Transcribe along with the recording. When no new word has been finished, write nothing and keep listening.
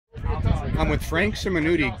I'm with Frank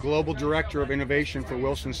Simonutti, Global Director of Innovation for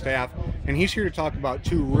Wilson Staff, and he's here to talk about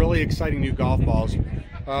two really exciting new golf balls.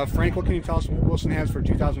 Frank, what can you tell us what Wilson has for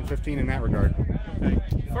 2015 in that regard? Okay.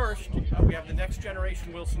 First, we have the next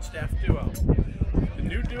generation Wilson Staff Duo. The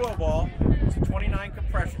new Duo ball is a 29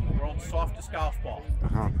 compression, the world's softest golf ball.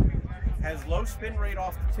 Has low spin rate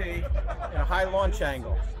off the tee and a high launch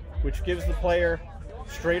angle, which gives the player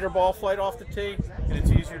straighter ball flight off the tee, and it's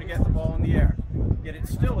easier to get the ball in the air. Yet it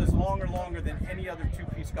still is longer than any other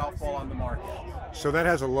two-piece golf ball on the market. So that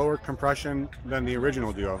has a lower compression than the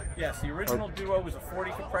original Duo? Yes, the original Duo was a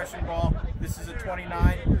 40 compression ball. This is a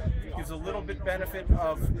 29. It gives a little bit benefit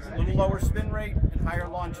of a little lower spin rate and higher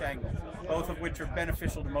launch angle, both of which are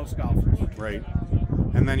beneficial to most golfers. Right.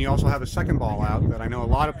 And then you also have a second ball out that I know a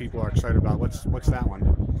lot of people are excited about. What's that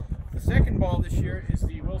one? The second ball this year is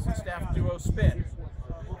the Wilson Staff Duo Spin.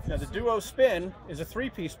 Now the Duo Spin is a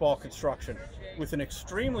three-piece ball construction with an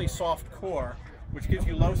extremely soft core, which gives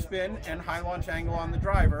you low spin and high launch angle on the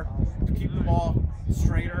driver to keep the ball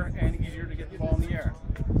straighter and easier to get the ball in the air.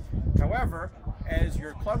 However, as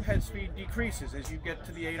your club head speed decreases, as you get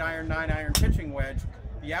to the 8-iron, 9-iron pitching wedge,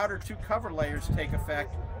 the outer two cover layers take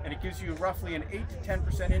effect, and it gives you roughly an 8 to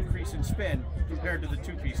 10% increase in spin compared to the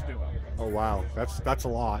two-piece Duo. Oh wow, that's a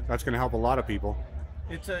lot. That's going to help a lot of people.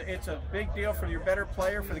 It's a big deal for your better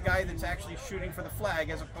player, for the guy that's actually shooting for the flag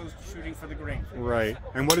as opposed to shooting for the green. Right.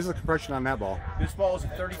 And what is the compression on that ball? This ball is a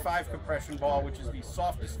 35 compression ball, which is the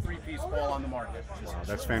softest three-piece ball on the market. Wow,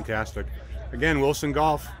 that's fantastic. Again, Wilson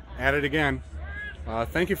Golf, at it again.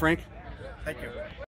 Thank you, Frank. Thank you.